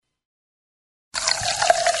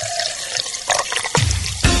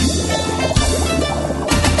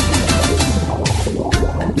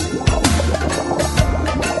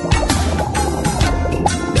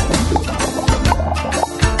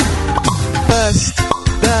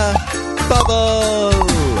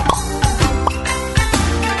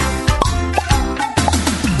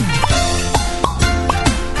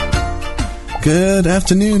Good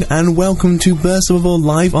afternoon and welcome to Burst of a Bubble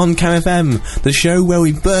live on Cam FM, the show where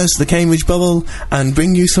we burst the Cambridge bubble and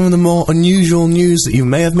bring you some of the more unusual news that you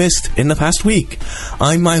may have missed in the past week.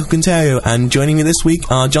 I'm Michael Conterio and joining me this week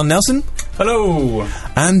are John Nelson. Hello.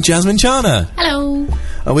 And Jasmin Chana. Hello.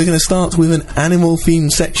 We're going to start with an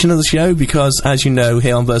animal-themed section of the show because, as you know,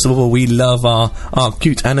 here on Burst of a Bubble we love our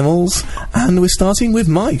cute animals, and we're starting with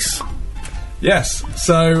mice. Yes,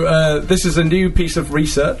 so this is a new piece of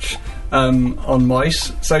research on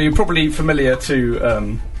mice. So you're probably familiar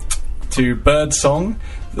to bird song.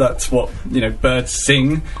 That's what, birds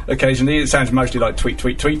sing occasionally. It sounds mostly like tweet,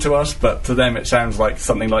 tweet, tweet to us, but to them it sounds like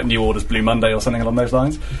something like New Order's Blue Monday or something along those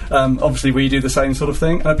lines. Obviously we do the same sort of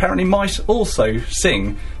thing, and apparently mice also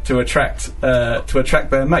sing to attract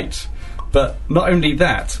their mates. But not only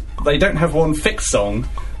that, they don't have one fixed song,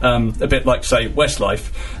 a bit like, say,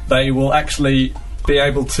 Westlife. They will actually be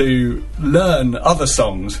able to learn other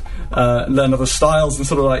songs, learn other styles, and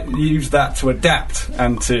sort of like use that to adapt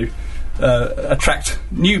and to attract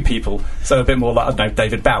new people. So a bit more like, I don't know,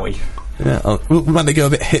 David Bowie. Yeah, might they go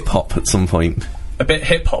a bit hip-hop at some point? A bit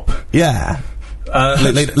hip-hop? Yeah.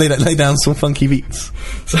 Lay down some funky beats.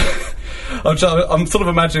 So, I'm sort of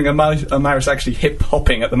imagining a mouse actually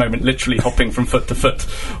hip-hopping at the moment, literally hopping from foot to foot,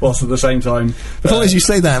 whilst at the same time... The problem is you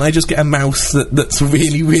say that and I just get a mouse that's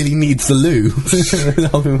really, really needs the loo,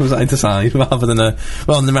 hopping from side to side, rather than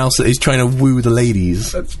the mouse that is trying to woo the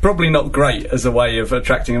ladies. It's probably not great as a way of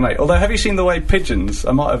attracting a mate. Although, have you seen the way pigeons...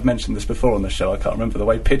 I might have mentioned this before on the show, I can't remember, the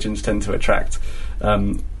way pigeons tend to attract...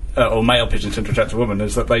 or male pigeons tend to attract a woman,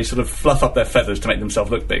 is that they sort of fluff up their feathers to make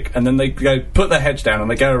themselves look big, and then they go put their heads down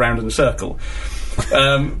and they go around in a circle,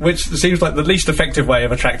 which seems like the least effective way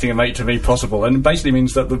of attracting a mate to be possible, and basically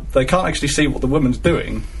means that they can't actually see what the woman's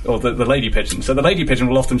doing, or the lady pigeon. So the lady pigeon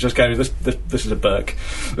will often just go, this is a Burke,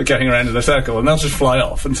 going around in a circle, and they'll just fly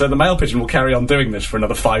off, and so the male pigeon will carry on doing this for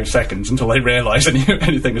another 5 seconds until they realise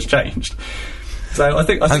anything has changed. So I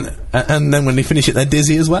think and then when they finish it, they're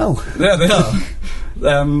dizzy as well. Yeah, they are.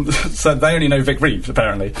 So they only know Vic Reeves,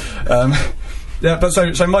 apparently. Yeah, but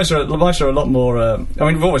so mice are a lot more. I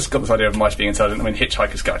mean, we've always got this idea of mice being intelligent. I mean,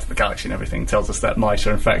 Hitchhiker's Guide to the Galaxy and everything tells us that mice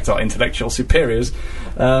are in fact our intellectual superiors,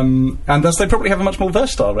 and thus they probably have a much more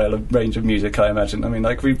versatile range of music, I imagine. I mean,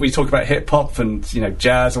 like we talk about hip hop and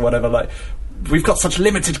jazz or whatever, like. We've got such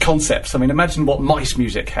limited concepts. I mean, imagine what mice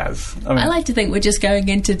music has. I like to think we're just going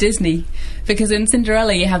into Disney, because in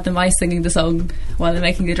Cinderella you have the mice singing the song while they're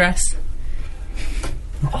making the dress.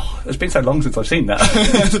 Oh, it's been so long since I've seen that.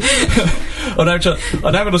 I'm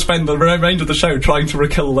now going to spend the remainder of the show trying to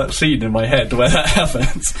recall that scene in my head where that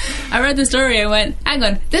happens. I read the story and went, hang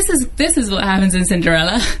on, this is what happens in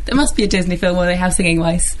Cinderella. There must be a Disney film where they have singing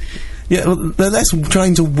mice. Yeah, well, they're less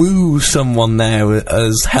trying to woo someone there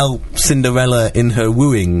as help Cinderella in her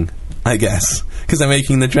wooing, I guess. Because they're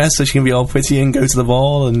making the dress so she can be all pretty and go to the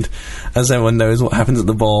ball, and as everyone knows, what happens at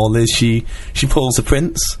the ball is she pulls the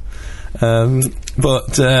prince.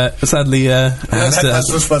 But sadly... that's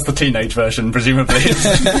the teenage version, presumably.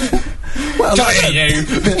 Well, you!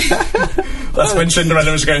 That's when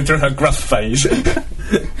Cinderella was going through her gruff phase.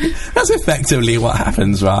 That's effectively what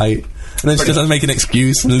happens, right? And then she just has to make an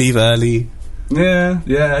excuse and leave early. Yeah,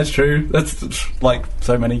 that's true. That's like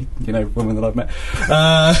so many, women that I've met.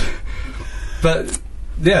 But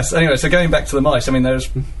yes, anyway. So going back to the mice, I mean,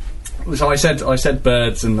 So I said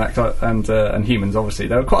birds and that kind and humans. Obviously,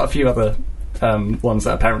 there are quite a few other ones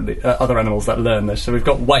that apparently other animals that learn this. So we've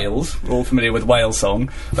got whales. We're all familiar with whale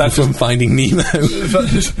song. That's from Finding Nemo.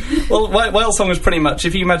 Well, whale song is pretty much,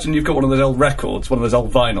 if you imagine you've got one of those old records, one of those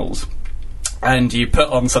old vinyls, and you put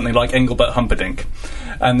on something like Engelbert Humperdinck,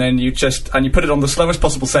 and then you put it on the slowest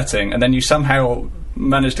possible setting, and then you somehow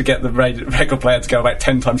manage to get the record player to go about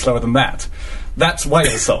 10 times slower than that. That's whale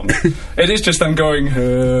song. It is just them going,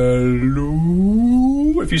 hello.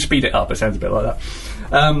 If you speed it up, it sounds a bit like that.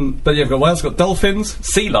 But yeah, you've got whales, got dolphins,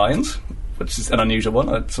 sea lions, which is an unusual one.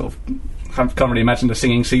 I sort of can't really imagine a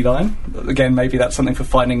singing sea lion. Again, maybe that's something for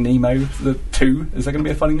Finding Nemo 2. Is there going to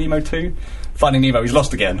be a Finding Nemo 2? Finding Nemo, he's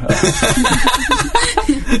lost again.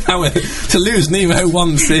 To lose Nemo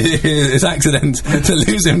once is accident. To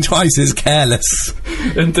lose him twice is careless.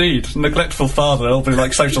 Indeed. Neglectful father. There'll be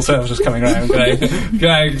like social services coming around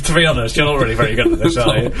going, to be honest, you're not really very good at this,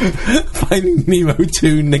 are you? Finding Nemo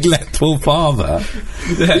 2, neglectful father.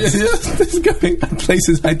 Yes. It's going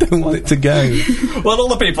places I don't want it to go. Well, all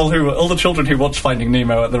the children who watch Finding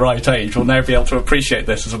Nemo at the right age will now be able to appreciate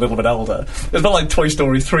this as a little bit older. It's not like Toy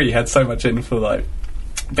Story 3 had so much in for like,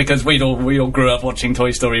 because we all grew up watching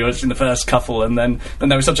Toy Story, watching the first couple, and then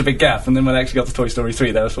there was such a big gap, and then when they actually got to Toy Story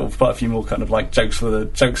 3, there was sort of quite a few more kind of like jokes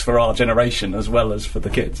for our generation as well as for the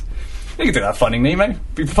kids. You can do that Finding Nemo.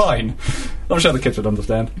 Be fine. I'm sure the kids would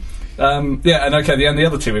understand. And the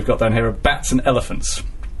other two we've got down here are bats and elephants.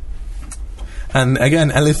 And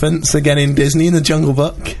again, elephants again in Disney in the Jungle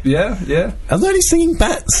Book. Yeah. Are there any singing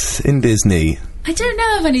bats in Disney? I don't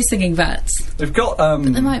know of any singing bats. They've got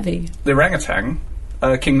But there might be. the orangutan,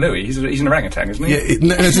 King Louis. He's an orangutan, isn't he? Yeah,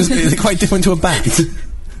 it's quite different to a bat.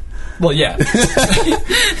 Well, yeah.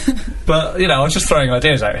 But I was just throwing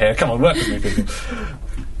ideas out here. Come on, work with me, people.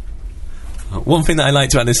 One thing that I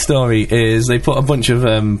liked about this story is they put a bunch of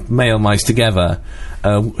male mice together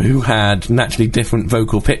who had naturally different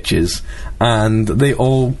vocal pitches, and they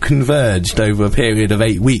all converged over a period of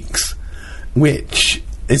 8 weeks, which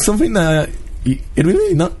is something that it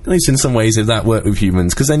really not nice in some ways if that worked with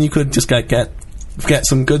humans, because then you could just get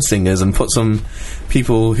some good singers and put some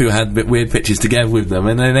people who had a bit weird pitches together with them,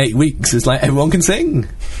 and in 8 weeks it's like everyone can sing.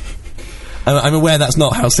 I'm aware that's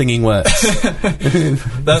not how singing works.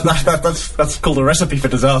 That's called a recipe for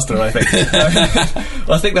disaster, I think.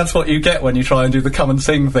 I think that's what you get when you try and do the come and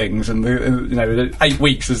sing things, and 8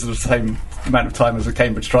 weeks is the same amount of time as the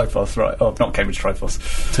Cambridge Triphos, right? Oh, not Cambridge Triphos.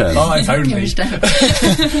 I've only. So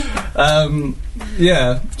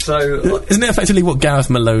isn't it effectively what Gareth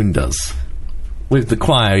Malone does with the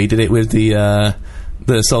choir? He did it with the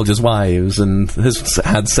Soldiers' Wives, and has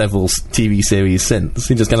had several TV series since.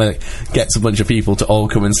 He just kind of gets a bunch of people to all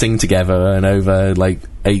come and sing together, and over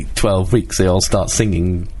 8-12 weeks they all start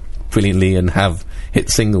singing brilliantly and have hit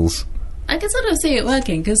singles. I can sort of see it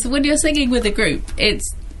working, because when you're singing with a group,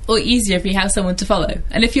 it's easier if you have someone to follow.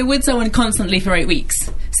 And if you're with someone constantly for 8 weeks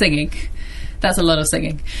singing, that's a lot of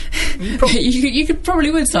singing. You could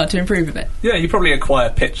probably would start to improve a bit. Yeah, you probably acquire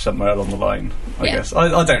pitch somewhere along the line, I guess.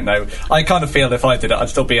 I don't know. I kind of feel if I did it, I'd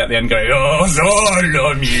still be at the end going, "Oh,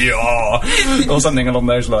 Solomia," or something along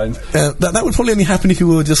those lines. That would probably only happen if you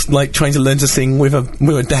were just trying to learn to sing with a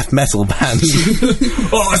death metal band.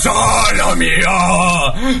 Oh, Solomia!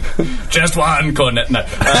 Just one cornet. No.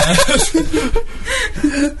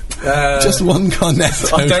 Just one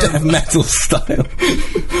cornetto, death metal style.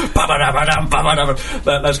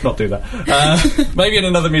 Let's not do that. Maybe in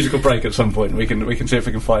another musical break at some point we can see if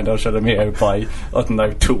we can find our Shadomio by, I don't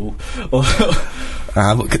know, Tool.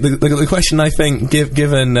 The question, I think,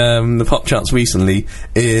 given the pop charts recently,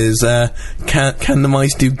 is can the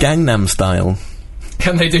mice do Gangnam Style?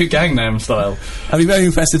 Can they do Gangnam Style? I'd be very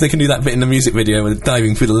impressed if they can do that bit in the music video with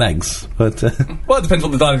diving through the legs. But well, it depends what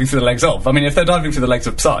they're diving through the legs of. I mean, if they're diving through the legs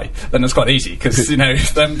of Psy, then it's quite easy, because,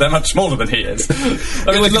 they're much smaller than he is. I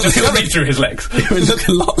mean, they can just read through his legs. It would look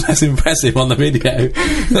a lot less impressive on the video.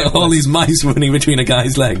 All these mice running between a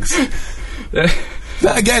guy's legs.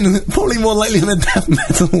 That, again, probably more likely than a death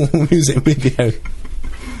metal music video.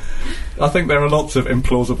 I think there are lots of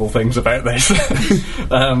implausible things about this.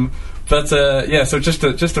 So just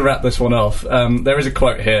to wrap this one off, there is a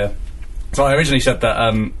quote here. So I originally said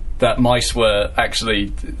that mice were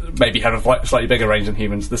actually maybe have a slightly bigger range than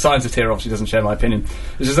humans. The scientist here obviously doesn't share my opinion.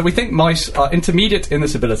 It says that we think mice are intermediate in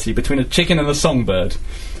this ability between a chicken and a songbird,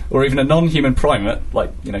 or even a non-human primate,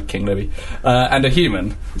 like King Louis, and a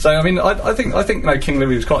human. So I mean, I think King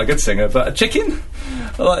Louis was quite a good singer, but a chicken,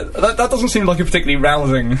 that doesn't seem like a particularly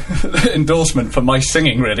rousing endorsement for mice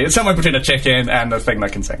singing. Really, it's somewhere between a chicken and a thing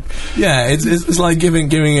that can sing. Yeah, it's like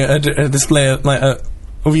giving a display of a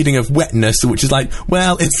reading of wetness, which is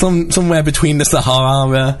it's somewhere between the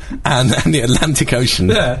Sahara and the Atlantic Ocean.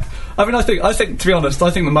 Yeah, I mean, I think to be honest,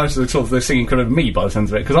 I think the most of the sort of they're singing kind of me by the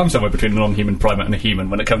sense of it, because I'm somewhere between a non-human primate and a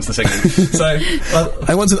human when it comes to singing. So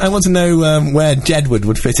I want to know where Jedward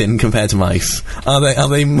would fit in compared to mice. Are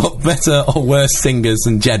they better or worse singers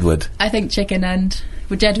than Jedward? I think chicken end.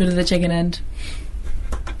 With Jedward at the chicken end.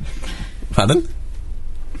 Pardon?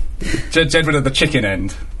 Jedward at the chicken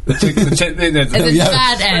end. At the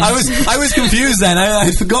bad end. I was confused then.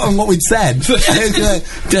 I'd forgotten what we'd said.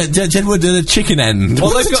 Jedward at the chicken end.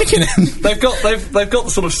 Well, chicken end? They've got the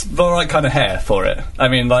sort of the right kind of hair for it. I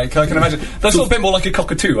mean, I can imagine they're sort of a bit more like a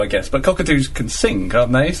cockatoo, I guess. But cockatoos can sing,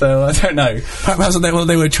 can't they? So I don't know. Perhaps they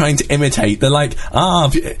were trying to imitate. They're like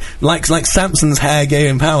Samson's hair gave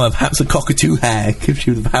him power. Perhaps a cockatoo hair gives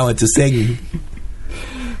you the power to sing.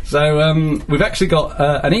 So we've actually got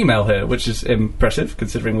an email here, which is impressive,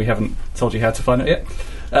 considering we haven't told you how to find it yet.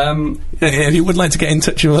 If you would like to get in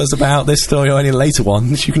touch with us about this story or any later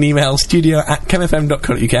ones, you can email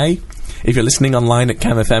studio@camfm.co.uk. If you're listening online at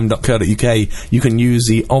camfm.co.uk, you can use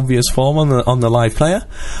the obvious form on the live player,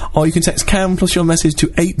 or you can text CAM plus your message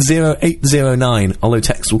to 80809, although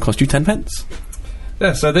text will cost you 10 pence.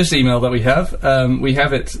 Yeah, so this email that we have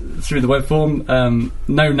it through the web form,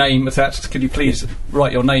 no name attached. Could you please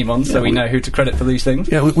write your name on so we know who to credit for these things?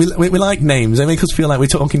 Yeah, we like names. They make us feel like we're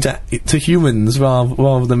talking to humans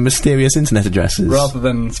rather than mysterious internet addresses. Rather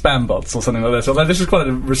than spam bots or something like this. Although this is quite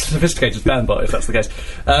a sophisticated spam bot, if that's the case.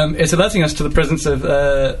 It's alerting us to the presence of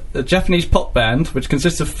a Japanese pop band, which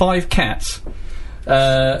consists of 5 cats.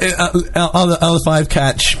 Are the 5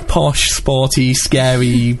 cats posh, sporty,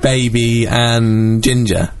 scary, baby, and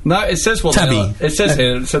ginger? No, it says what Tabby. they are. It says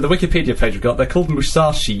here, so the Wikipedia page we've got, they're called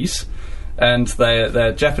Musashis, and they're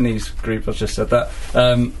a Japanese group, I've just said that.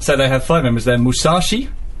 So they have 5 members. They're Musashi,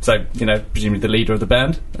 so, presumably the leader of the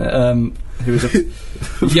band, who is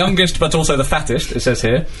the youngest but also the fattest, it says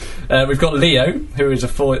here. We've got Leo, who is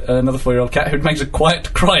another 4-year-old cat, who makes a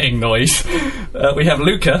quiet crying noise. We have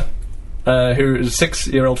Luca, who is a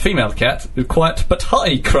 6-year-old female cat, with quiet but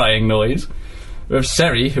high crying noise. We have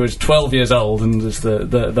Seri, who is 12 years old and is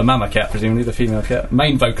the mama cat, presumably, the female cat,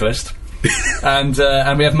 main vocalist. and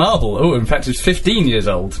we have Marble, in fact, who's 15 years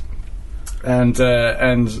old. And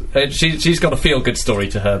she's got a feel-good story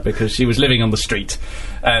to her because she was living on the street,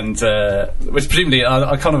 and was presumably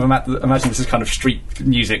I kind of imagine this is kind of street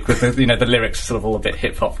music with the lyrics sort of all a bit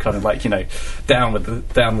hip hop, kind of like down with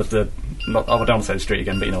the. I don't want to say the street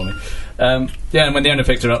again, but you know what I mean. And when the owner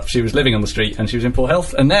picked her up, she was living on the street and she was in poor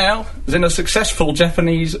health, and now is in a successful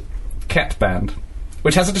Japanese cat band,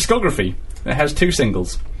 which has a discography. It has 2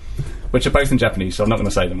 singles, which are both in Japanese, so I'm not going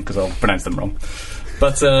to say them because I'll pronounce them wrong.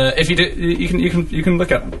 But if you do, you can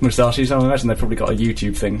look up Musashi's. I imagine they've probably got a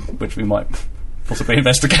YouTube thing, which we might possibly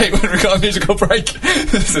investigate when we've got a musical break.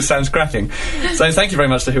 This sounds cracking. So thank you very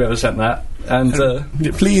much to whoever sent that. And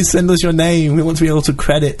please send us your name. We want to be able to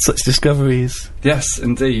credit such discoveries. Yes,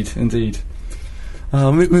 indeed.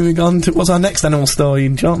 Moving on to what's our next animal story,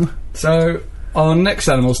 John? So our next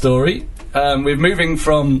animal story, we're moving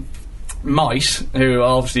from mice, who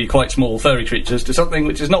are obviously quite small furry creatures, to something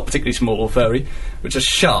which is not particularly small or furry, which are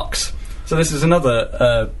sharks. So this is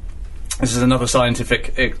another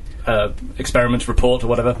scientific experiment report or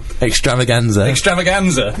whatever. Extravaganza.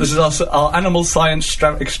 This is our animal science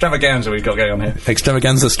extravaganza we've got going on here.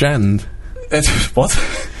 Extravaganza strand. What?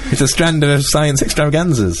 It's a strand of science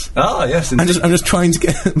extravaganzas. Ah, yes. I'm just trying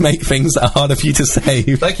to make things that are harder for you to say.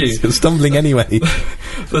 Thank you. You're stumbling anyway.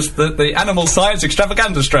 the animal science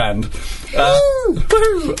extravaganza strand.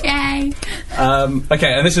 Yay!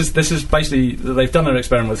 Okay, and this is basically they've done an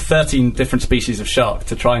experiment with 13 different species of shark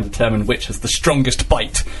to try and determine which has the strongest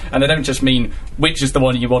bite. And they don't just mean which is the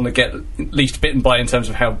one you want to get least bitten by in terms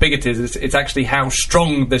of how big it is. It's actually how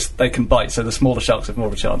strong they can bite. So the smaller sharks have more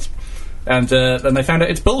of a chance. And then they found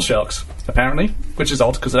out it's bull sharks, apparently, which is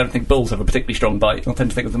odd because I don't think bulls have a particularly strong bite. I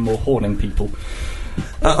tend to think of them more horning people.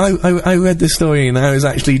 I read this story and I was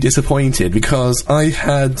actually disappointed because I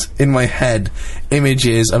had in my head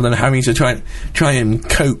images of them having to try and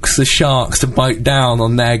coax the sharks to bite down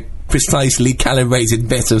on their precisely calibrated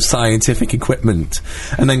bit of scientific equipment,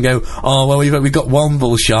 and then go, oh well, we've got one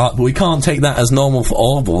bull shark, but we can't take that as normal for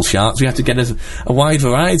all bull sharks. We have to get a wide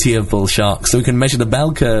variety of bull sharks so we can measure the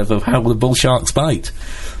bell curve of how the bull sharks bite.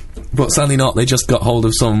 But sadly not, they just got hold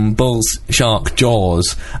of some bull shark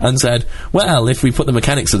jaws and said, well, if we put the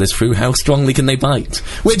mechanics of this through, how strongly can they bite?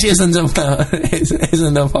 Which isn't a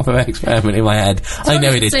proper experiment in my head. It's I know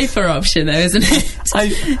it is. a safer option though, isn't it?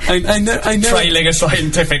 I know. Trailing a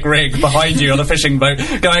scientific rig behind you on a fishing boat,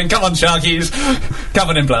 going, come on sharkies,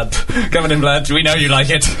 covered in blood, we know you like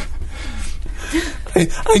it.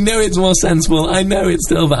 I know it's more sensible, I know it's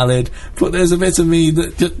still valid, but there's a bit of me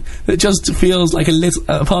that just feels like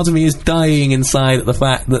a part of me is dying inside at the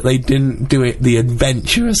fact that they didn't do it the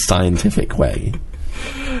adventurous scientific way.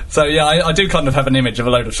 So yeah, I do kind of have an image of a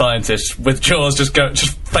load of scientists with jaws just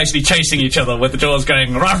basically chasing each other, with the jaws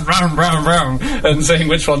going rum rum rum rum, and seeing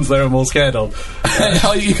which ones they were more scared of.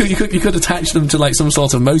 You could attach them to like some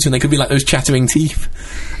sort of motor, and they could be like those chattering teeth.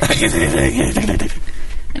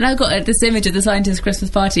 And I've got this image of the scientist Christmas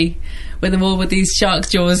party with them all with these shark's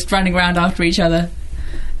jaws running around after each other,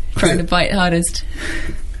 trying to bite hardest.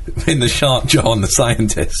 In the shark jaw on the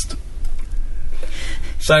scientist.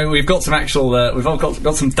 So we've got some actual, we've all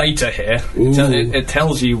got some data here. It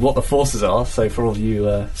tells you what the forces are. So for all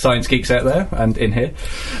you science geeks out there and in here,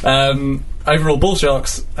 overall bull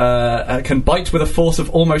sharks can bite with a force of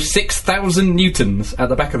almost 6,000 newtons at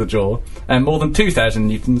the back of the jaw and more than 2,000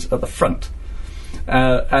 newtons at the front.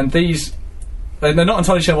 And they're not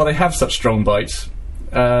entirely sure why they have such strong bites,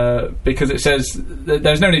 because it says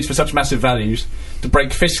there's no need for such massive values to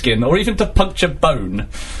break fish skin or even to puncture bone.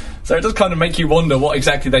 So it does kind of make you wonder what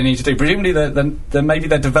exactly they need to do. Presumably maybe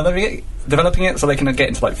they're developing it so they can get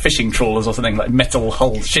into like fishing trawlers or something, like metal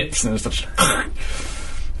hulled ships and stuff.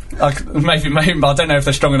 Maybe I don't know if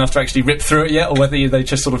they're strong enough to actually rip through it yet, or whether they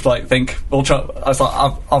just sort of like think, well, I've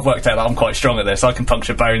worked out that I'm quite strong at this, I can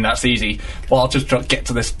puncture bone, that's easy, well, I'll just try to get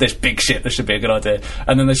to this big ship, this should be a good idea.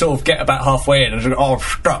 And then they sort of get about halfway in and go, oh, I'm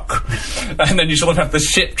stuck. And then you sort of have this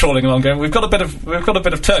ship trawling along going, we've got a bit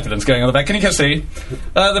of turbulence going on the back, can you see?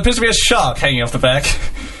 There appears to be a shark hanging off the back.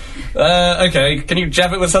 Okay, can you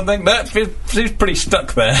jab it with something? That seems pretty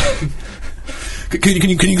stuck there. Can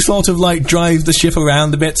you sort of like drive the ship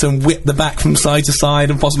around a bit and whip the back from side to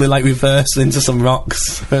side and possibly like reverse into some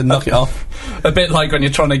rocks and knock it off? A bit like when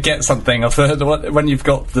you're trying to get something off when you've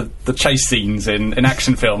got the chase scenes in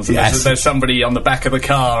action films. And yes. There's somebody on the back of the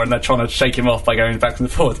car and they're trying to shake him off by going back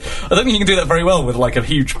and forth. I don't think you can do that very well with like a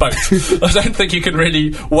huge boat. I don't think you can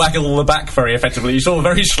really waggle the back very effectively. You sort of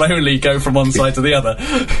very slowly go from one side to the other.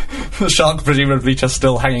 The shark presumably just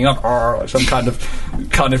still hanging on, like some kind of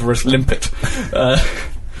carnivorous limpet. But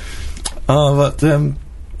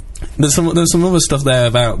there's some other stuff there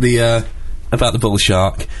about the bull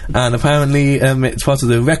shark, and apparently it's part of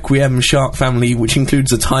the Requiem shark family, which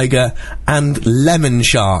includes a tiger and lemon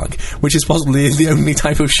shark, which is possibly the only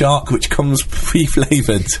type of shark which comes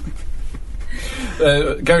pre-flavoured.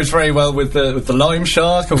 Goes very well with the lime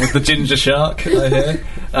shark or with the ginger shark, I hear.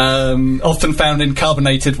 Often found in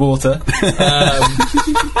carbonated water.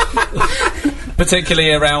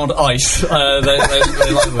 Particularly around ice. They like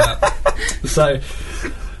that. So,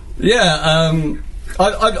 yeah,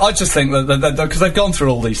 I just think that because they've gone through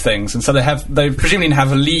all these things, and so they presumably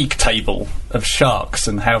have a league table of sharks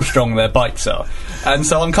and how strong their bites are. And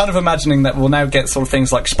so I'm kind of imagining that we'll now get sort of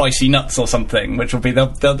things like spicy nuts or something, which will be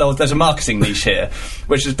there's a marketing niche here,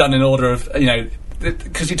 which is done in order of, you know,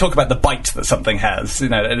 because you talk about the bite that something has, you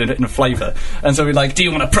know, in a flavour. And so we're like, do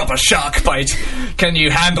you want a proper shark bite? Can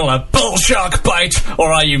you handle a bull shark bite?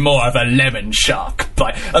 Or are you more of a lemon shark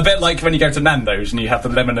bite? A bit like when you go to Nando's and you have the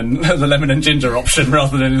lemon and ginger option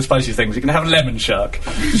rather than the spicy things. You can have a lemon shark.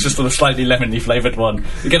 It's just a slightly lemony flavoured one.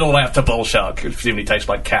 You get all the way up to bull shark, which presumably tastes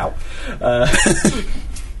like cow.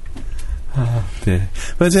 Oh dear.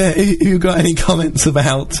 But if you've got any comments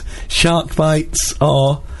about shark bites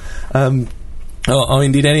or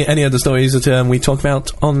indeed any other stories that we talk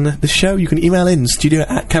about on the show, you can email in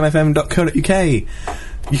studio@camfm.co.uk.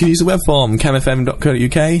 You can use the web form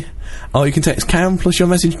camfm.co.uk, or you can text CAM plus your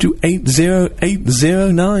message to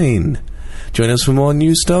 80809. Join us for more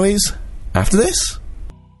news stories after this.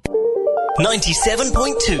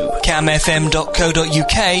 97.2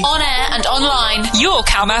 camfm.co.uk. On air and online, your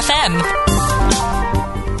Cam FM.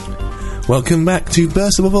 Welcome back to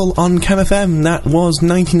Burst the Bubble on Cam FM. That was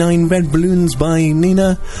 99 Red Balloons by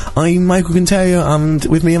Nina. I'm Michael Conterio, and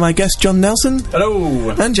with me are my guests John Nelson.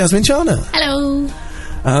 Hello. And Jasmin Chana. Hello.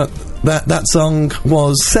 That song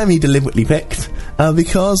was semi-deliberately picked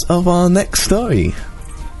because of our next story.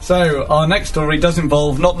 So, our next story does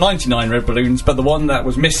involve not 99 red balloons, but the one that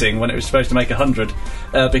was missing when it was supposed to make 100,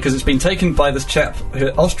 because it's been taken by this chap,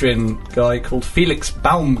 Austrian guy called Felix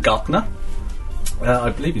Baumgartner.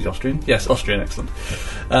 I believe he's Austrian. Yes, Austrian, excellent.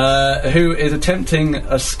 Who is attempting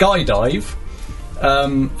a skydive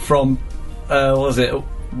from,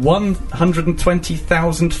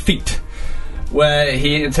 120,000 feet, where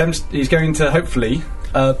he's going to hopefully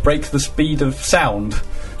break the speed of sound.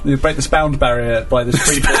 You break the sound barrier by this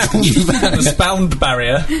the sound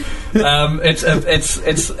barrier.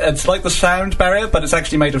 It's like the sound barrier, but it's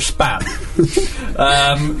actually made of spam.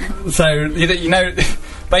 So you know,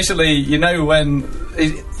 basically, you know when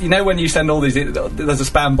you send all these, there's a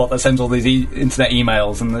spam bot that sends all these internet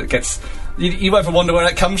emails, and it gets. You ever wonder where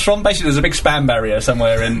it comes from? Basically, there's a big spam barrier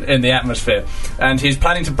somewhere in the atmosphere, and he's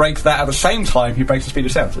planning to break that at the same time he breaks the speed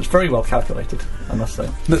of sound. So it's very well calculated, I must say.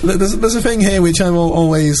 There's a thing here which I've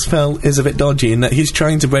always felt is a bit dodgy, in that he's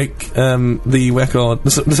trying to break the record, the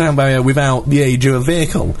sound barrier, without the aid of a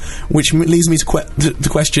vehicle, which leads me to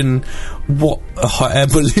question what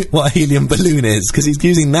a helium balloon is, because he's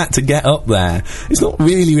using that to get up there. It's not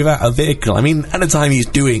really without a vehicle. I mean, at the time he's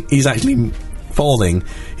actually falling,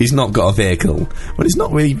 he's not got a vehicle, but it's not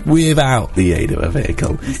really without the aid of a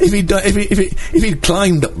vehicle. If he'd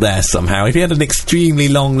climbed up there somehow, if he had an extremely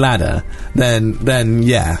long ladder, then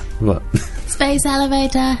yeah. But Space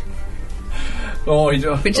elevator.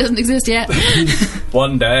 Which doesn't exist yet.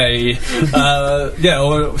 One day.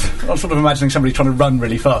 Or I'm sort of imagining somebody trying to run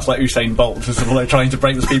really fast, like Usain Bolt, just sort of like trying to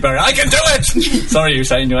break the speed barrier. I can do it! Sorry,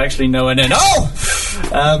 Usain, you're actually nowhere near. No!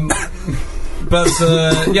 But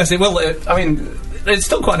yes, it will. I mean, it's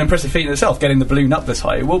still quite an impressive feat in itself, getting the balloon up this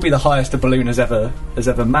high. It will be the highest a balloon has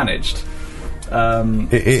ever managed.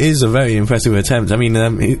 It is a very impressive attempt. I mean,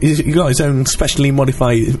 he's got his own specially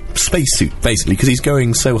modified spacesuit, basically, because he's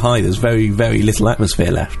going so high, there's very, very little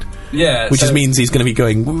atmosphere left. Yeah. Which just means he's going to be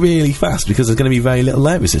going really fast, because there's going to be very little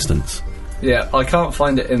air resistance. Yeah, I can't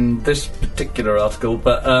find it in this particular article,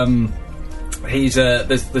 but he's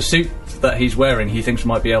the suit that he's wearing, he thinks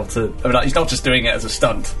might be able to... I mean, he's not just doing it as a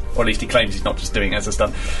stunt, or at least he claims he's not just doing it as a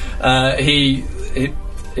stunt. He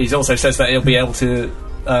also says that he'll be able to...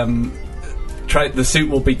 the suit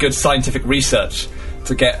will be good scientific research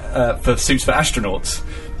to get for suits for astronauts,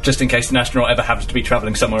 just in case an astronaut ever happens to be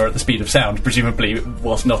travelling somewhere at the speed of sound, presumably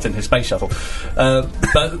whilst not in his space shuttle. So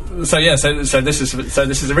this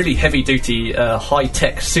is a really heavy duty, high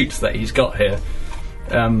tech suit that he's got here,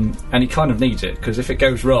 and he kind of needs it, because if it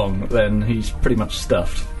goes wrong, then he's pretty much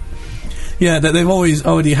stuffed. Yeah, they've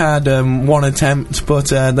already had one attempt, but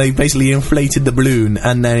they basically inflated the balloon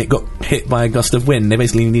and then it got hit by a gust of wind. They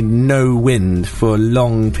basically need no wind for a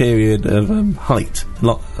long period of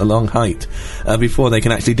a long height, before they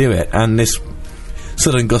can actually do it. And this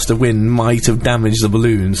sudden gust of wind might have damaged the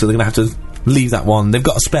balloon, so they're going to have to leave that one. They've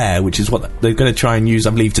got a spare, which is what they're going to try and use, I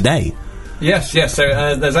believe, today. Yes.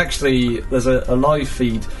 So there's a live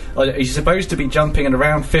feed. He's supposed to be jumping in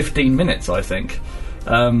around 15 minutes, I think.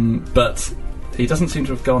 But he doesn't seem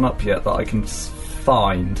to have gone up yet that I can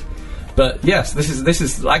find. But yes, this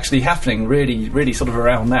is actually happening really sort of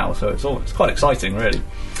around now, so it's quite exciting, really.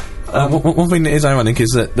 One thing that is ironic is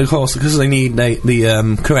that, of course, because they need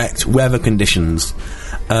the correct weather conditions,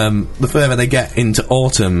 the further they get into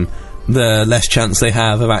autumn, the less chance they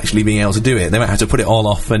have of actually being able to do it. They might have to put it all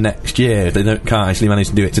off for next year if they can't actually manage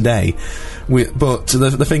to do it today. But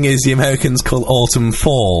the thing is, the Americans call autumn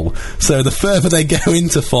fall, so the further they go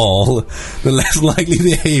into fall, the less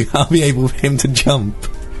likely I'll be able for him to jump.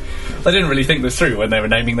 They didn't really think this through when they were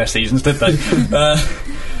naming their seasons, did they?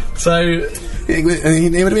 It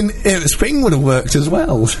would have been... spring would have worked as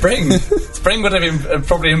well. Spring would have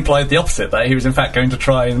probably implied the opposite, that he was in fact going to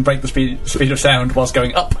try and break the speed of sound whilst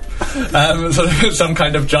going up. Sort of some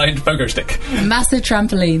kind of giant pogo stick. Massive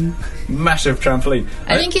trampoline.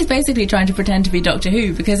 I think he's basically trying to pretend to be Doctor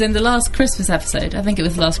Who, because in the last Christmas episode, I think it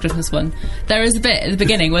was the last Christmas one, there is a bit at the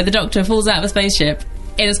beginning where the Doctor falls out of a spaceship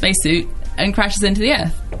in a spacesuit and crashes into the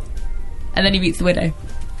Earth. And then he meets the Widow.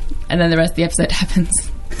 And then the rest of the episode happens.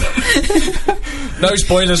 No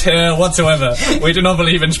spoilers here whatsoever. We do not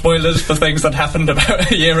believe in spoilers for things that happened about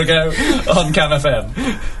a year ago on Cam FM.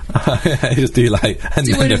 I just do like...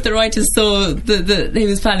 What if the writers saw that he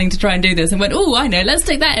was planning to try and do this and went, oh, I know, let's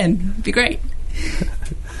take that in. It'd be great.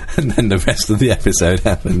 And then the rest of the episode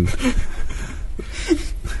happened.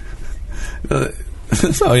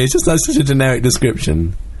 Sorry, it's just such a generic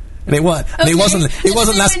description. And it wasn't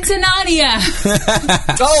last... to Narnia.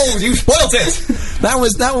 Oh, you spoilt it. That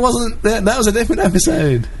was a different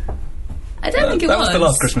episode. I don't think it was. That was the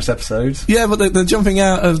last Christmas episode. Yeah, but the jumping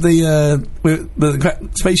out of the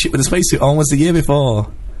spaceship with the spacesuit on was the year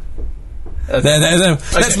before. Okay.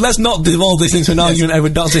 Let's not devolve this into an argument over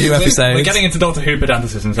Doctor Who episodes. We're getting into Doctor Who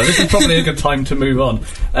pedanticism, so this is probably a good time to move on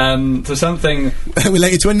to something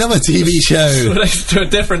related to another TV show. Related to a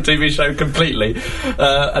different TV show completely,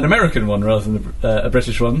 an American one rather than a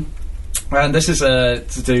British one. And this is to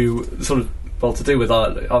do with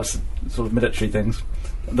our sort of military things.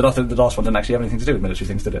 The last one didn't actually have anything to do with military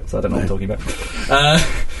things, did it? So I don't know what I'm talking about.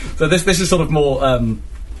 So this is sort of more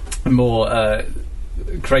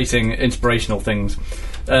creating inspirational things.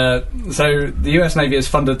 So the US Navy has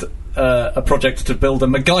funded a project to build a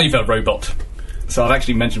MacGyver robot. So I've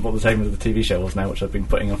actually mentioned what the name of the TV show was now, which I've been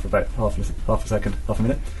putting off for about half a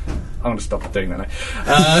minute. I'm going to stop doing that now.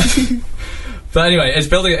 But anyway,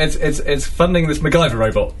 it's funding this MacGyver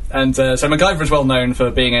robot, and so MacGyver is well known for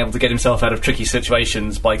being able to get himself out of tricky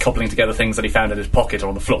situations by cobbling together things that he found in his pocket or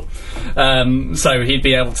on the floor. So he'd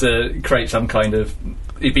be able to create some kind of...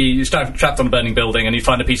 He'd be trapped on a burning building, and he'd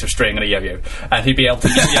find a piece of string and a yo-yo, and he'd be able to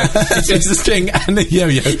yo-yo. It's a string and a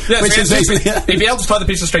yo-yo, which is basically... He'd be able to tie the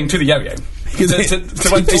piece of string to the yo-yo.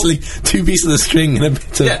 Basically, two pieces of string and a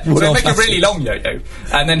bit of wood. So he'd make a really long yo-yo,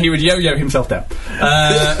 and then he would yo-yo himself down.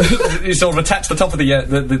 He sort of attached the top of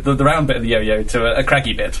the round bit of the yo-yo to a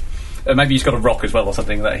craggy bit. Maybe he's got a rock as well or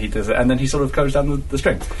something that he does it, and then he sort of goes down the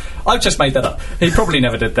string. I've just made that up. He probably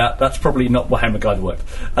never did that. That's probably not how MacGyver worked.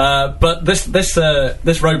 But this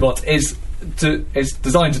robot is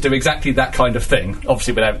designed to do exactly that kind of thing,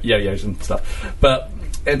 obviously without yo-yos and stuff. But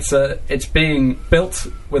it's being built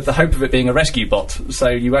with the hope of it being a rescue bot, so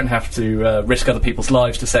you won't have to risk other people's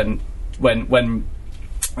lives to send when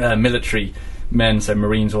military men, so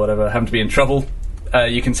Marines or whatever, happen to be in trouble.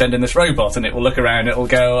 you can send in this robot, and it will look around, it will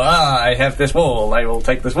go, I have this wall, I will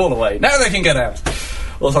take this wall away, now they can get out,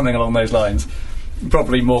 or something along those lines.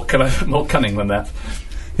 Probably more cunning than that.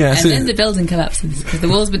 Yeah, and then the building collapses because the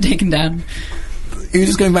wall's been taken down. You're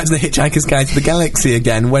just going back to the Hitchhiker's Guide to the Galaxy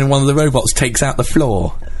again, when one of the robots takes out the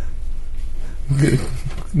floor.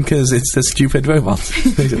 Because it's a stupid robot,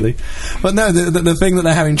 basically. But no, the thing that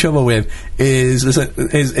they're having trouble with is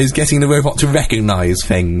getting the robot to recognise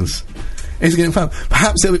things.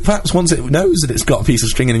 Perhaps once it knows that it's got a piece of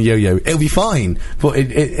string and a yo-yo, it'll be fine. But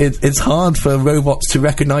it's hard for robots to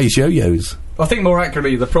recognise yo-yos. I think more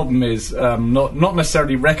accurately, the problem is not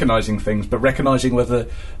necessarily recognising things, but recognising whether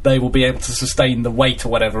they will be able to sustain the weight or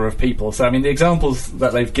whatever of people. So, I mean, the examples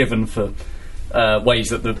that they've given for ways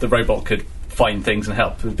that the robot could find things and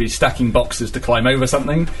help would be stacking boxes to climb over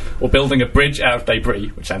something, or building a bridge out of debris,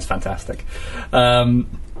 which sounds fantastic.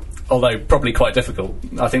 Although probably quite difficult.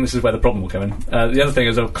 I think this is where the problem will come in. The other thing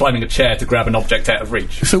is climbing a chair to grab an object out of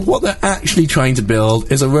reach. So what they're actually trying to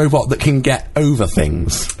build is a robot that can get over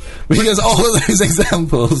things. Because all of those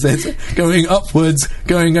examples, it's going upwards,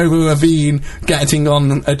 going over a ravine, getting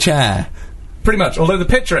on a chair. Pretty much, although the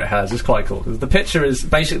picture it has is quite cool. The picture is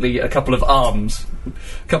basically a couple of arms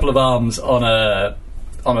on a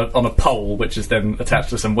pole, which is then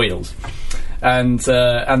attached to some wheels, and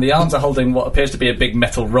the arms are holding what appears to be a big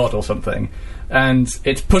metal rod or something, and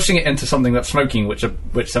it's pushing it into something that's smoking, which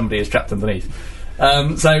somebody is trapped underneath.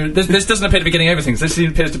 So this doesn't appear to be getting everything. This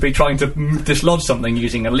appears to be trying to dislodge something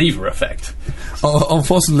using a lever effect.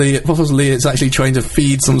 Possibly it's actually trying to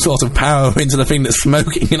feed some sort of power into the thing that's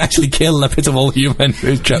smoking and actually kill a pitiful human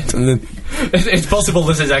who's trapped in the... It's possible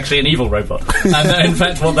this is actually an evil robot, and in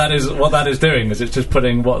fact what that is doing is it's just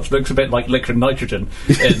putting what looks a bit like liquid nitrogen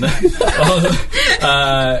into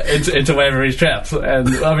wherever he's trapped.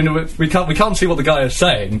 And I mean, we can't see what the guy is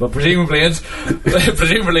saying, but presumably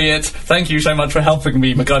it's thank you so much for helping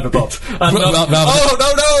me, MacGyver bot. And, oh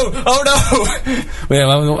no!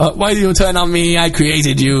 Well, why do you turn on me? I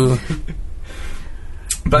created you.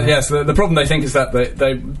 But yes, the problem they think is that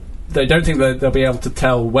they don't think that they'll be able to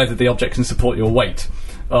tell whether the object can support your weight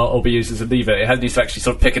or be used as a lever. It needs to actually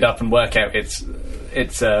sort of pick it up and work out its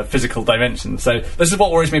physical dimensions. So this is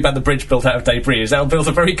what worries me about the bridge built out of debris, is they'll build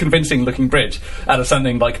a very convincing looking bridge out of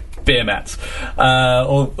something like beer mats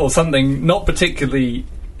or something not particularly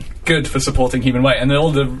good for supporting human weight, and then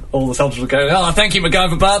all the soldiers will go, thank you,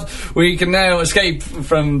 MacGyver bud, we can now escape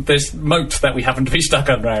from this moat that we happen to be stuck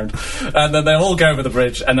around. And then they'll all go over the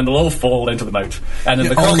bridge, and then they'll all fall into the moat, and then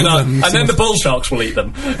the crocodile, and then the bull sharks will eat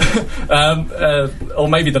them. Or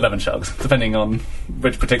maybe the lemon sharks, depending on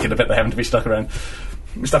which particular bit they happen to be stuck around.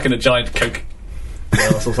 Stuck in a giant Coke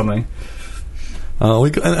glass or something.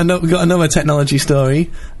 We've got another technology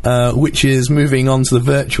story, which is moving on to the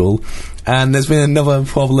virtual, and there's been another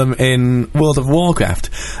problem in World of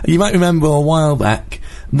Warcraft. You might remember a while back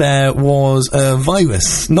there was a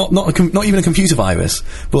virus, not even a computer virus,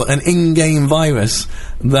 but an in-game virus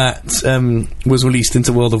that was released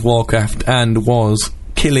into World of Warcraft and was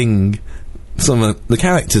killing some of the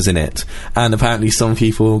characters in it, and apparently some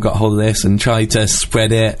people got hold of this and tried to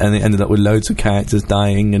spread it, and it ended up with loads of characters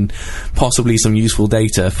dying and possibly some useful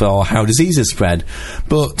data for how diseases spread.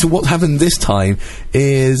 But what happened this time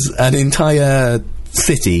is an entire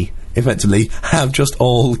city effectively have just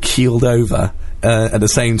all keeled over at the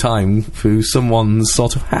same time through someone's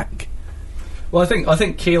sort of hack. Well, I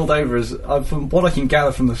think keeled over is, from what I can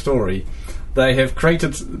gather from the story, they have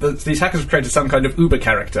created these hackers have created some kind of Uber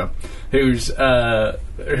character who's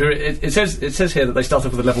it says here that they start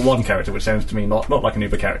off with a level 1 character, which sounds to me not like an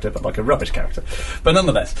Uber character, but like a rubbish character. But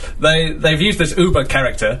nonetheless, they've used this Uber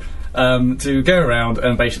character to go around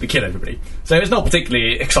and basically kill everybody. So it's not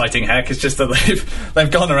particularly exciting hack. It's just that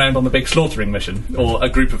they've gone around on a big slaughtering mission, or a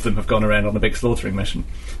group of them have gone around on a big slaughtering mission.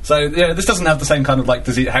 So yeah, this doesn't have the same kind of like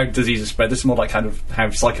how diseases spread. This is more like kind of how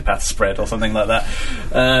psychopaths spread or something like that.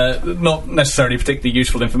 Not necessarily particularly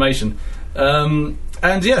useful information.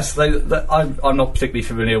 And yes, I'm not particularly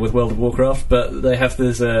familiar with World of Warcraft, but they have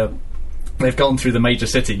this. They've gone through the major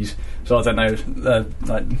cities, so I don't know,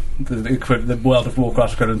 like the World of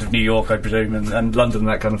Warcraft equivalent of New York, I presume, and London and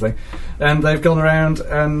that kind of thing. And they've gone around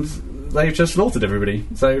and they've just slaughtered everybody.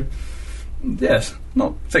 So yes,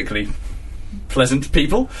 not particularly pleasant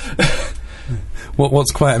people.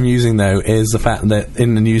 What's quite amusing, though, is the fact that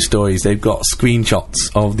in the news stories they've got screenshots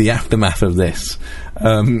of the aftermath of this,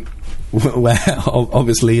 where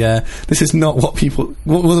obviously this is not what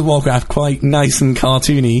World of Warcraft, quite nice and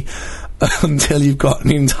cartoony, until you've got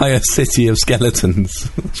an entire city of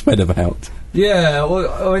skeletons spread about. Yeah,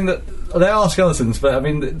 well, I mean, they are skeletons, but I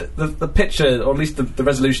mean the picture, or at least the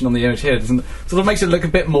resolution on the image here, doesn't sort of makes it look a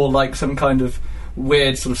bit more like some kind of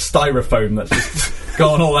weird sort of styrofoam that's just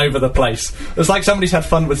gone all over the place. It's like somebody's had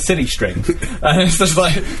fun with silly string, and it's just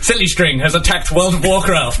like, silly string has attacked World of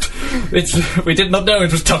Warcraft. We did not know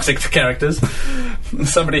it was toxic to characters.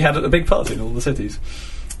 Somebody had a big party in all the cities.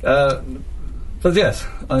 But yes,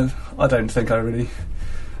 I don't think I really.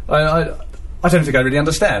 I don't think I really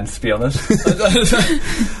understand, to be honest.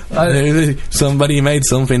 Somebody made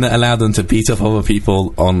something that allowed them to beat up other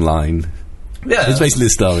people online. Yeah, it's basically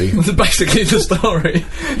the story. It's basically the story.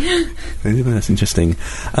 That's interesting.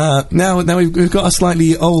 Now we've got a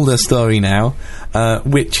slightly older story now,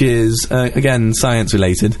 which is again science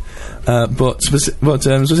related, but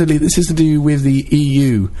specifically this is to do with the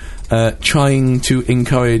EU trying to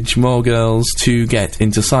encourage more girls to get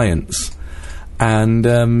into science, and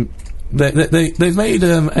they've made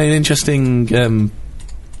an interesting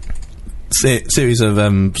series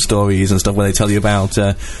of stories and stuff where they tell you about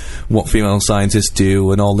what female scientists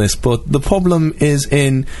do and all this, but the problem is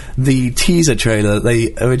in the teaser trailer that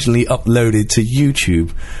they originally uploaded to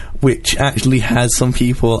YouTube, which actually has some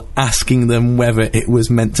people asking them whether it was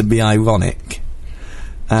meant to be ironic.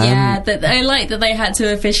 I like that they had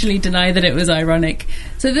to officially deny that it was ironic.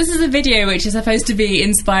 So this is a video which is supposed to be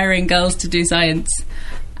inspiring girls to do science,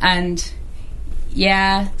 and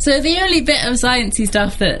so the only bit of sciencey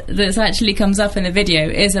stuff that's actually comes up in the video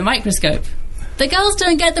is a microscope. The girls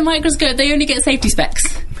don't get the microscope, they only get safety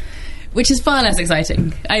specs, which is far less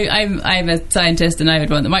exciting. I'm a scientist and I would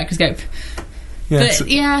want the microscope. But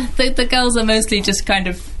the girls are mostly just kind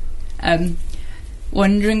of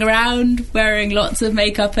wandering around, wearing lots of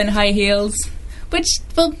makeup and high heels. Which,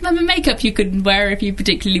 well, makeup you could wear if you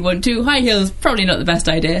particularly want to. High heels, probably not the best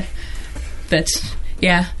idea. But,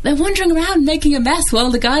 they're wandering around making a mess while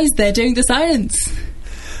the guys, they're doing the science.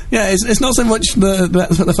 Yeah, it's not so much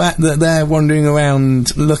the fact that they're wandering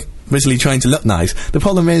around basically trying to look nice. The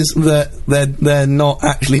problem is that they're not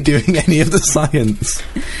actually doing any of the science.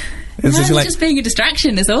 It's just being a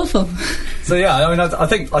distraction. It's awful. So I mean, I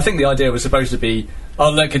think the idea was supposed to be,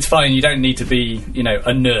 oh look, it's fine. You don't need to be,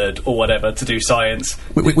 a nerd or whatever to do science.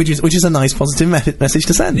 Which is a nice positive message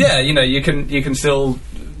to send. Yeah, you can still,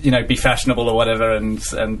 be fashionable or whatever and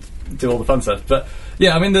do all the fun stuff. But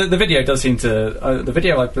I mean, the video does seem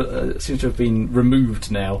to seems to have been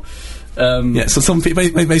removed now. So some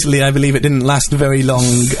basically, I believe it didn't last very long.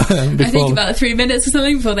 Before. I think about 3 minutes or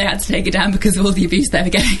something before they had to take it down because of all the abuse they were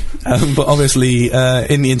getting. But obviously,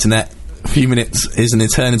 in the internet, a few minutes is an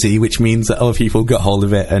eternity, which means that other people got hold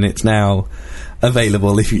of it, and it's now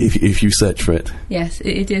available if you search for it. Yes,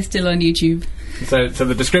 it is still on YouTube. So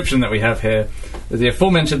the description that we have here is the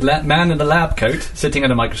aforementioned man in a lab coat sitting at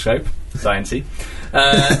a microscope, sciencey,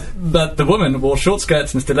 but the woman wore short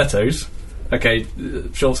skirts and stilettos. Okay,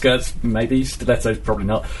 short skirts, maybe, stilettos, probably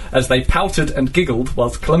not, as they pouted and giggled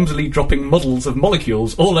whilst clumsily dropping models of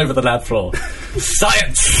molecules all over the lab floor.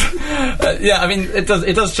 Science! I mean, it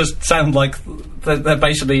does just sound like they're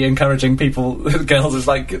basically encouraging people, girls, it's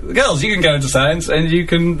like, girls, you can go into science and you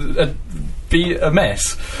can be a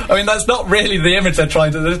mess. I mean, that's not really the image they're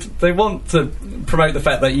trying to... They want to promote the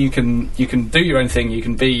fact that you can do your own thing, you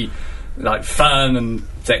can be, like, fun and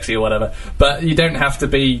sexy or whatever, but you don't have to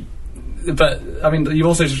be... But, I mean, you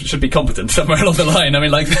also should be competent somewhere along the line. I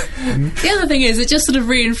mean, like... The other thing is, it's just sort of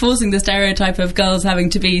reinforcing the stereotype of girls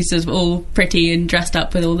having to be sort of all pretty and dressed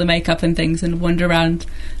up with all the makeup and things and wander around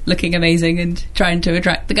looking amazing and trying to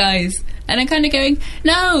attract the guys. And I'm kind of going,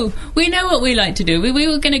 no, we know what we like to do. We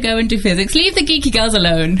were going to go and do physics. Leave the geeky girls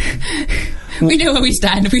alone. We know where we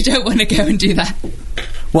stand. We don't want to go and do that.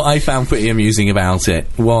 What I found pretty amusing about it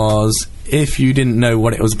was, if you didn't know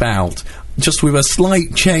what it was about... Just with a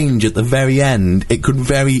slight change at the very end, it could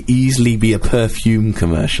very easily be a perfume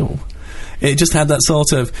commercial. It just had that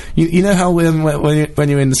sort of... You know how when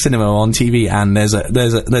you're in the cinema or on TV and there's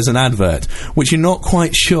an advert, which you're not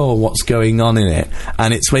quite sure what's going on in it,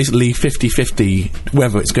 and it's basically 50-50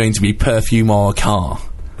 whether it's going to be perfume or a car.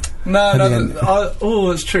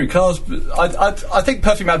 No, it's true. Cars. I think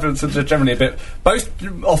perfume adverts are generally a bit. Both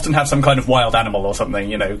often have some kind of wild animal or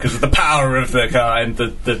something, because of the power of the car and the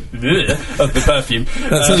of the perfume.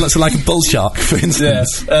 So like a bull shark, for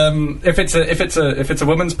instance. Yes. If it's a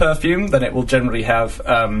woman's perfume, then it will generally have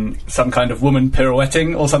some kind of woman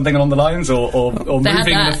pirouetting or something along the lines, or moving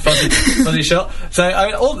in a fuzzy shot. So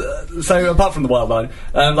I mean, so apart from the wild line,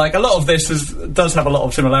 like a lot of this does have a lot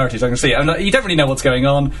of similarities. I can see. I mean, you don't really know what's going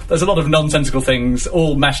on. there's a lot of nonsensical things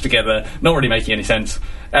all mashed together, not really making any sense.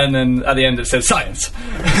 And then at the end it says science.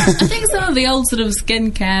 I think some of the old sort of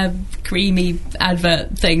skincare creamy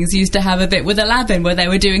advert things used to have a bit with a lab in where they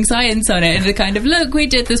were doing science on it, and the kind of, look, we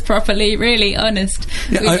did this properly, really honest.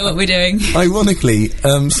 Yeah, we know what we're doing. Ironically,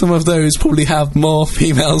 some of those probably have more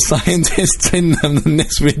female scientists in them than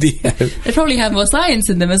this video. They probably have more science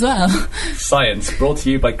in them as well. Science, brought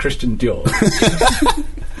to you by Christian Dior.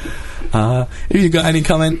 If you've got any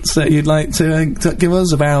comments that you'd like to give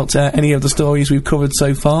us about any of the stories we've covered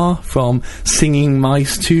so far, from singing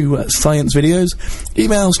mice to science videos,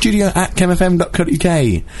 email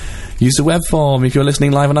studio@camfm.co.uk. Use the web form if you're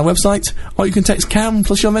listening live on our website, or you can text CAM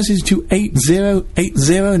plus your message to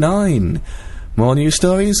 80809. More news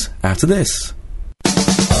stories after this.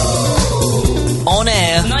 On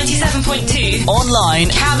air, 97.2. online,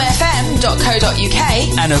 camfm.co.uk.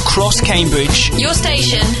 and across Cambridge. Your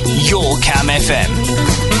station. Your Cam FM.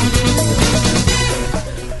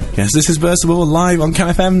 Yes, this is Burst of All live on Cam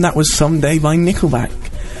FM. That was Someday by Nickelback.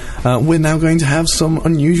 We're now going to have some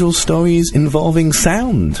unusual stories involving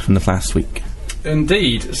sound from the last week.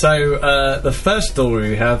 Indeed. So the first story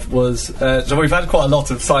we have was... so we've had quite a lot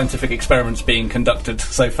of scientific experiments being conducted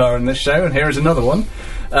so far in this show, and here is another one.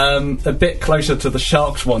 A bit closer to the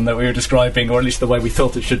sharks one that we were describing, or at least the way we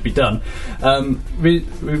thought it should be done.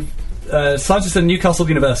 Scientists at Newcastle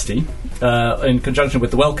University, in conjunction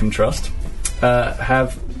with the Wellcome Trust,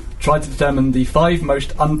 have tried to determine the 5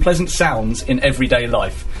 most unpleasant sounds in everyday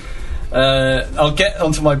life. I'll get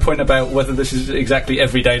onto my point about whether this is exactly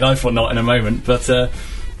everyday life or not in a moment, but the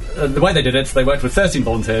way they did it, they worked with 13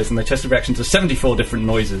 volunteers and they tested reaction to 74 different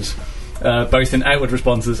noises, both in outward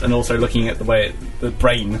responses and also looking at the way the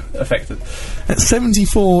brain affected.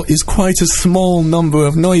 74 is quite a small number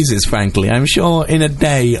of noises, frankly. I'm sure in a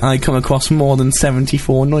day I come across more than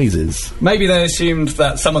 74 noises. Maybe they assumed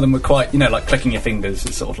that some of them were quite, like clicking your fingers.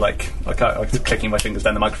 It's sort of like clicking my fingers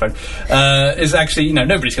down the microphone. Is actually,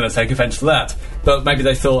 nobody's going to take offence to that. But maybe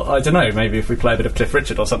they thought, I don't know, maybe if we play a bit of Cliff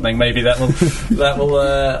Richard or something, maybe that will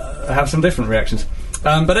have some different reactions.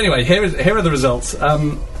 But anyway, here are the results.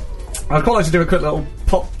 I'd quite like to do a quick little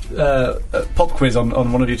pop quiz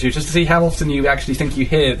on one of you two, just to see how often you actually think you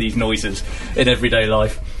hear these noises in everyday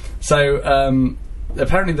life. So,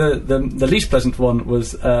 apparently the least pleasant one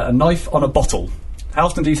was a knife on a bottle. How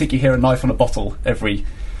often do you think you hear a knife on a bottle every,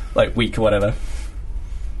 week or whatever?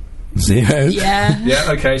 0. Yeah.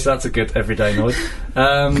 Yeah, okay, so that's a good everyday noise.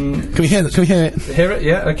 Can we hear that? Can we hear it? Hear it?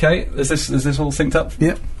 Yeah, okay. Is this all synced up?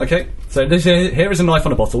 Yep. Okay, so here is a knife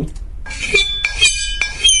on a bottle.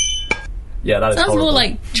 Yeah, that is Sounds horrible. more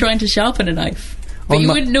like trying to sharpen a knife. But you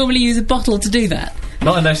wouldn't normally use a bottle to do that.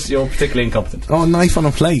 Not unless you're particularly incompetent. Or a knife on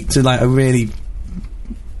a plate to a really...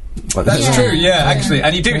 That's true, yeah, actually.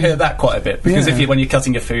 And you do hear that quite a bit, because when you're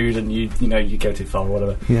cutting your food and you go too far or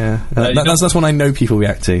whatever. Yeah, that's one I know people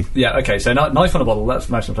react to. Yeah, okay, so knife on a bottle, that's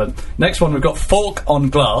most unpleasant. Next one, we've got fork on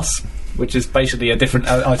glass, which is basically a different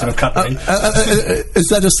item of cutlery.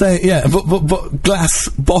 Instead of saying, but glass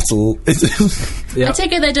bottle is... Yeah. I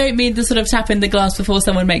take it they don't mean the sort of tap in the glass before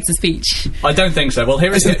someone makes a speech. I don't think so. Well,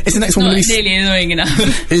 here is the next one. Not nearly annoying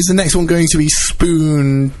enough. Is the next one going to be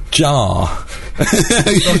spoon jar?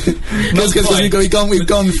 Because we've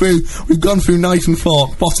gone through knife and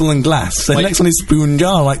fork, bottle and glass. So the next one is spoon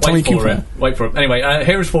jar, like Tommy Cooper. Wait for it. Anyway,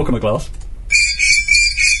 here is fork on the glass.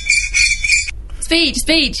 Speech.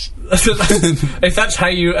 If that's how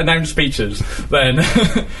you announce speeches, then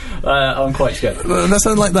I'm quite scared. That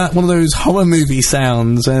sounds like one of those horror movie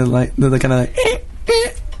sounds, like they're kind of.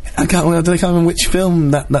 I can't remember which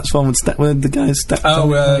film that's from. Where the guys stepped.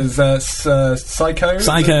 Psycho.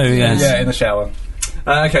 Psycho, yes. Yeah, in the shower.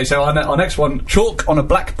 Okay, so our next one, chalk on a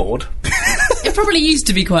blackboard. It probably used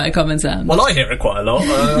to be quite a common sound. Well, I hear it quite a lot.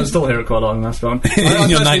 I still hear it quite a lot in that one. In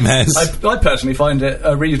your nightmares. I personally find it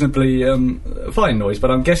a reasonably fine noise,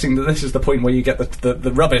 but I'm guessing that this is the point where you get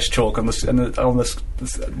the rubbish chalk on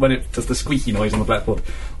when it does the squeaky noise on the blackboard.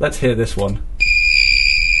 Let's hear this one.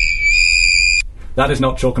 That is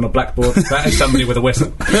not chalk on a blackboard. That is somebody with a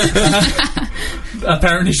whistle.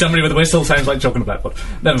 Apparently somebody with a whistle sounds like chalk on a blackboard.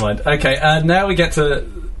 Never mind. Okay, now we get to...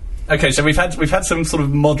 Okay, so we've had some sort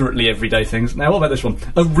of moderately everyday things. Now, what about this one?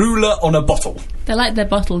 A ruler on a bottle. They like their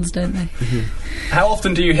bottles, don't they? How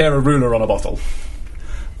often do you hear a ruler on a bottle?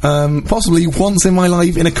 Possibly once in my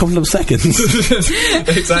life in a couple of seconds.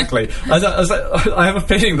 Exactly. I have a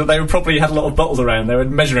feeling that they probably had a lot of bottles around. They were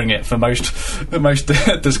measuring it for the most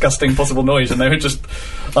disgusting possible noise, and they were just,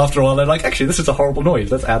 after a while, they're like, actually, this is a horrible noise.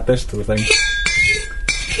 Let's add this to the thing.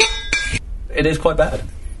 It is quite bad.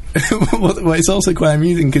 Well, it's also quite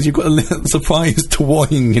amusing because you've got a little surprise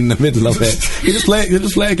twang in the middle of it. You just play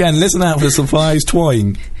it again. Listen out for the surprise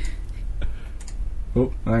twang.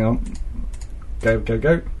 Oh, hang on.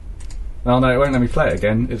 Go. Oh no, it won't let me play it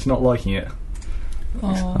again. It's not liking it.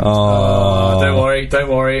 Oh. Don't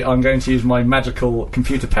worry. I'm going to use my magical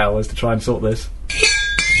computer powers to try and sort this.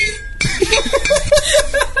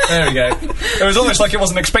 There we go. It was almost like it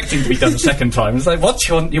wasn't expecting to be done the second time. It's like, what?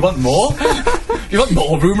 You want more? You want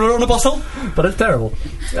more Roomla on a bottle? But it's terrible.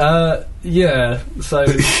 Yeah, so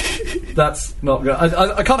that's not good.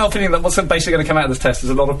 I can't help feeling that what's basically going to come out of this test is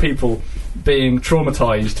a lot of people being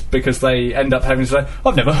traumatised because they end up having to say,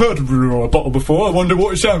 I've never heard of ruler on a bottle before, I wonder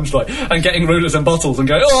what it sounds like, and getting rulers and bottles and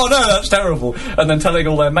going, oh no, that's terrible, and then telling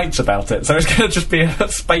all their mates about it. So it's going to just be a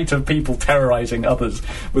spate of people terrorising others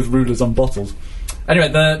with rulers on bottles. Anyway,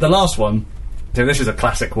 the last one, so this is a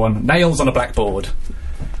classic one, nails on a blackboard.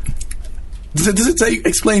 Does it say,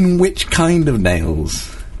 explain which kind of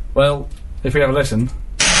nails? Well, if we have a listen,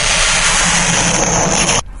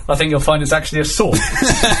 I think you'll find it's actually a saw.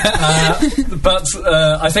 But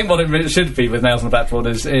I think what it really should be with nails on a blackboard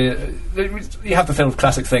is you have the sort of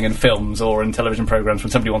classic thing in films or in television programmes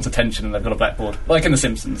when somebody wants attention and they've got a blackboard, like in The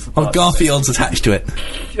Simpsons. Oh, Garfield's attached to it.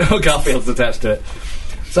 Oh, Garfield's attached to it.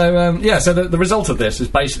 So, so the result of this is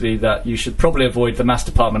basically that you should probably avoid the maths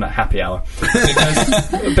department at happy hour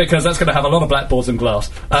because that's going to have a lot of blackboards and glass.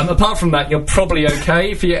 Apart from that, you're probably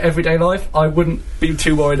okay for your everyday life. I wouldn't be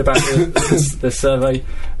too worried about this survey.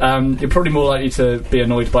 You're probably more likely to be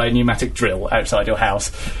annoyed by a pneumatic drill outside your house,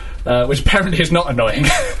 which apparently is not annoying.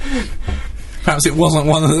 Perhaps it wasn't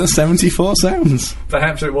one of the 74 sounds.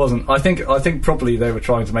 Perhaps it wasn't. I think probably they were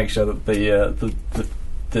trying to make sure that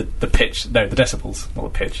the pitch, no, the decibels, not the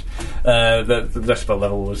pitch. The decibel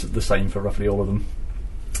level was the same for roughly all of them.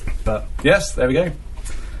 But yes, there we go.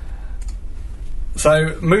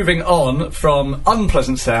 So moving on from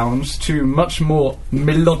unpleasant sounds to much more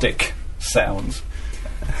melodic sounds.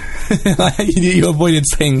 You avoided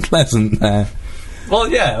saying pleasant there. Well,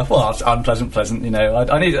 yeah, it's unpleasant, pleasant, you know.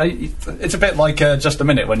 It's a bit like Just a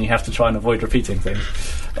Minute when you have to try and avoid repeating things.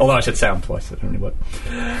 Although I said sound twice, it didn't really work.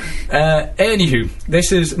 Anywho,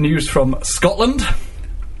 this is news from Scotland,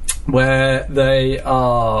 where they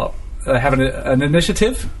have an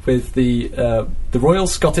initiative with the Royal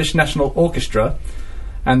Scottish National Orchestra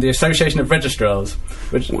and the Association of Registrars,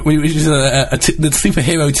 which is the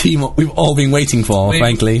superhero team we've all been waiting for,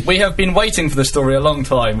 frankly. We have been waiting for this story a long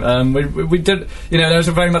time. We did, there's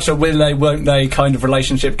very much a will they, won't they kind of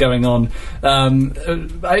relationship going on.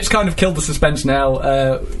 It's kind of killed the suspense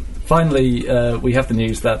now. Finally, we have the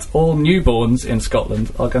news that all newborns in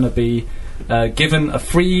Scotland are going to be given a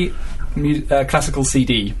free classical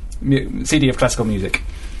CD of classical music.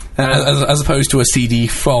 As opposed to a CD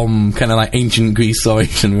from kind of like ancient Greece or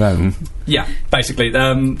ancient Rome. Yeah, basically.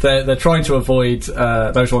 They're trying to avoid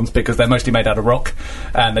those ones because they're mostly made out of rock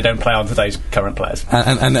and they don't play on today's current players.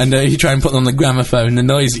 And you try and put them on the gramophone, the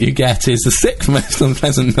noise that you get is the sixth most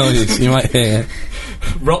unpleasant noise you might hear.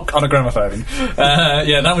 Rock on a gramophone.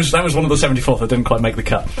 Yeah, that was one of the 74th that didn't quite make the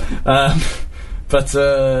cut.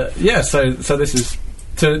 So this is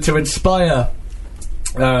to inspire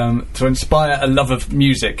a love of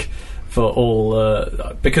music for all,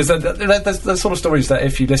 because there's sort of stories that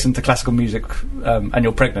if you listen to classical music and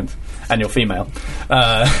you're pregnant and you're female,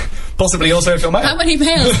 possibly also if you're male. How many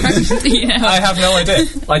males do you know? I have no idea.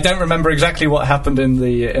 I don't remember exactly what happened in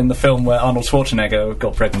the film where Arnold Schwarzenegger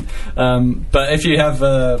got pregnant. But if you have,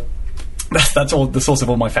 that's all the source of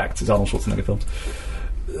all my facts is Arnold Schwarzenegger films.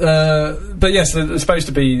 But yes, it's supposed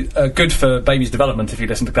to be good for babies' development if you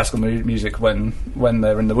listen to classical music when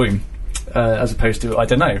they're in the womb, as opposed to, I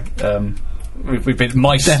don't know, we've been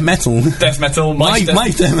mice death metal, mice death metal,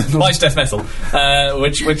 mice death metal,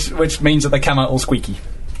 which means that they come out all squeaky.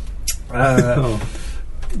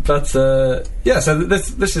 But so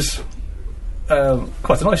this is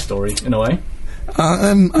quite a nice story in a way.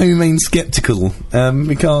 I remain sceptical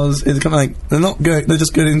because it's kind of like they're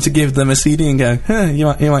just going to give them a CD and go, you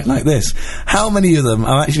might like this. How many of them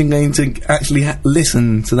are actually going to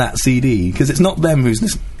listen to that CD? Because it's not them who's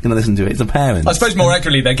going to listen to it; it's the parents. I suppose more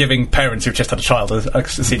accurately, they're giving parents who've just had a child a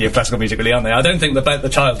CD of classical music, really, aren't they? I don't think the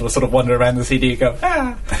child will sort of wander around the CD and go,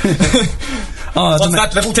 ah. What's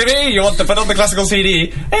that, little Timmy? You want to put on the classical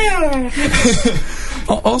CD?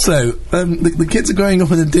 Also, the kids are growing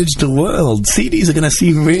up in a digital world. CDs are going to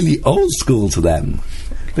seem really old school to them.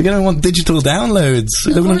 They're going to want digital downloads.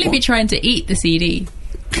 They'll probably be trying to eat the CD.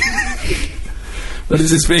 What is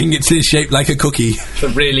this thing? It's shaped like a cookie. For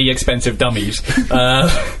really expensive dummies.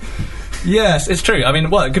 Yes, it's true. I mean,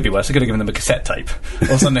 well, it could be worse. I could have given them a cassette tape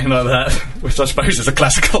or something like that, which I suppose is a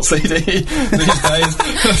classical CD these days.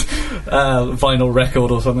 Vinyl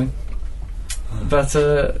record or something. But,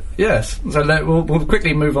 yes. So we'll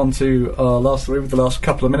quickly move on to our last story with the last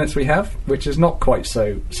couple of minutes we have, which is not quite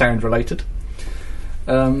so sound-related.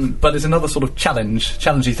 But it's another sort of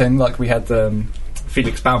challengey thing, like we had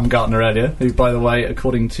Felix Baumgartner earlier, who, by the way,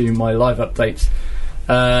 according to my live updates,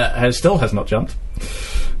 still has not jumped.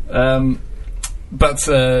 But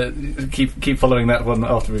keep following that one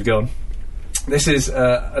after we've gone. This is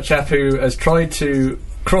a chap who has tried to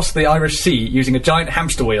cross the Irish Sea using a giant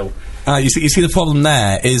hamster wheel. You see the problem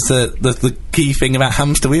there is that the key thing about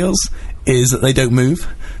hamster wheels is that they don't move.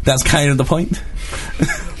 That's kind of the point.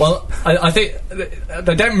 Well, I think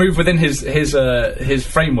they don't move within his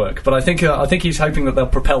framework, but I think he's hoping that they'll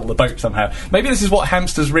propel the boat somehow. Maybe this is what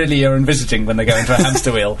hamsters really are envisaging when they go into a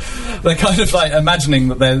hamster wheel. They're kind of like imagining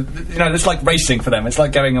that it's like racing for them. It's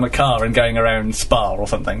like going on a car and going around Spa or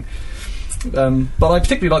something. But I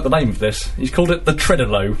particularly like the name of this. He's called it the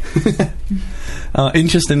Treadalow.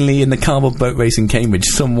 Interestingly, in the cardboard boat race in Cambridge,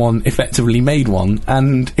 someone effectively made one,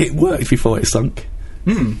 and it worked before it sunk.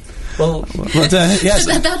 Well, yes,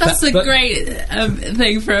 that's a great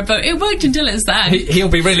thing for a boat. It worked until it sank. He'll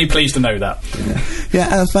be really pleased to know that.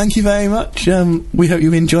 Yeah, thank you very much. We hope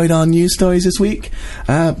you enjoyed our news stories this week.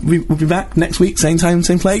 We'll be back next week, same time,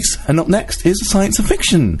 same place. And up next is science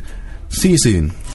fiction. See you soon.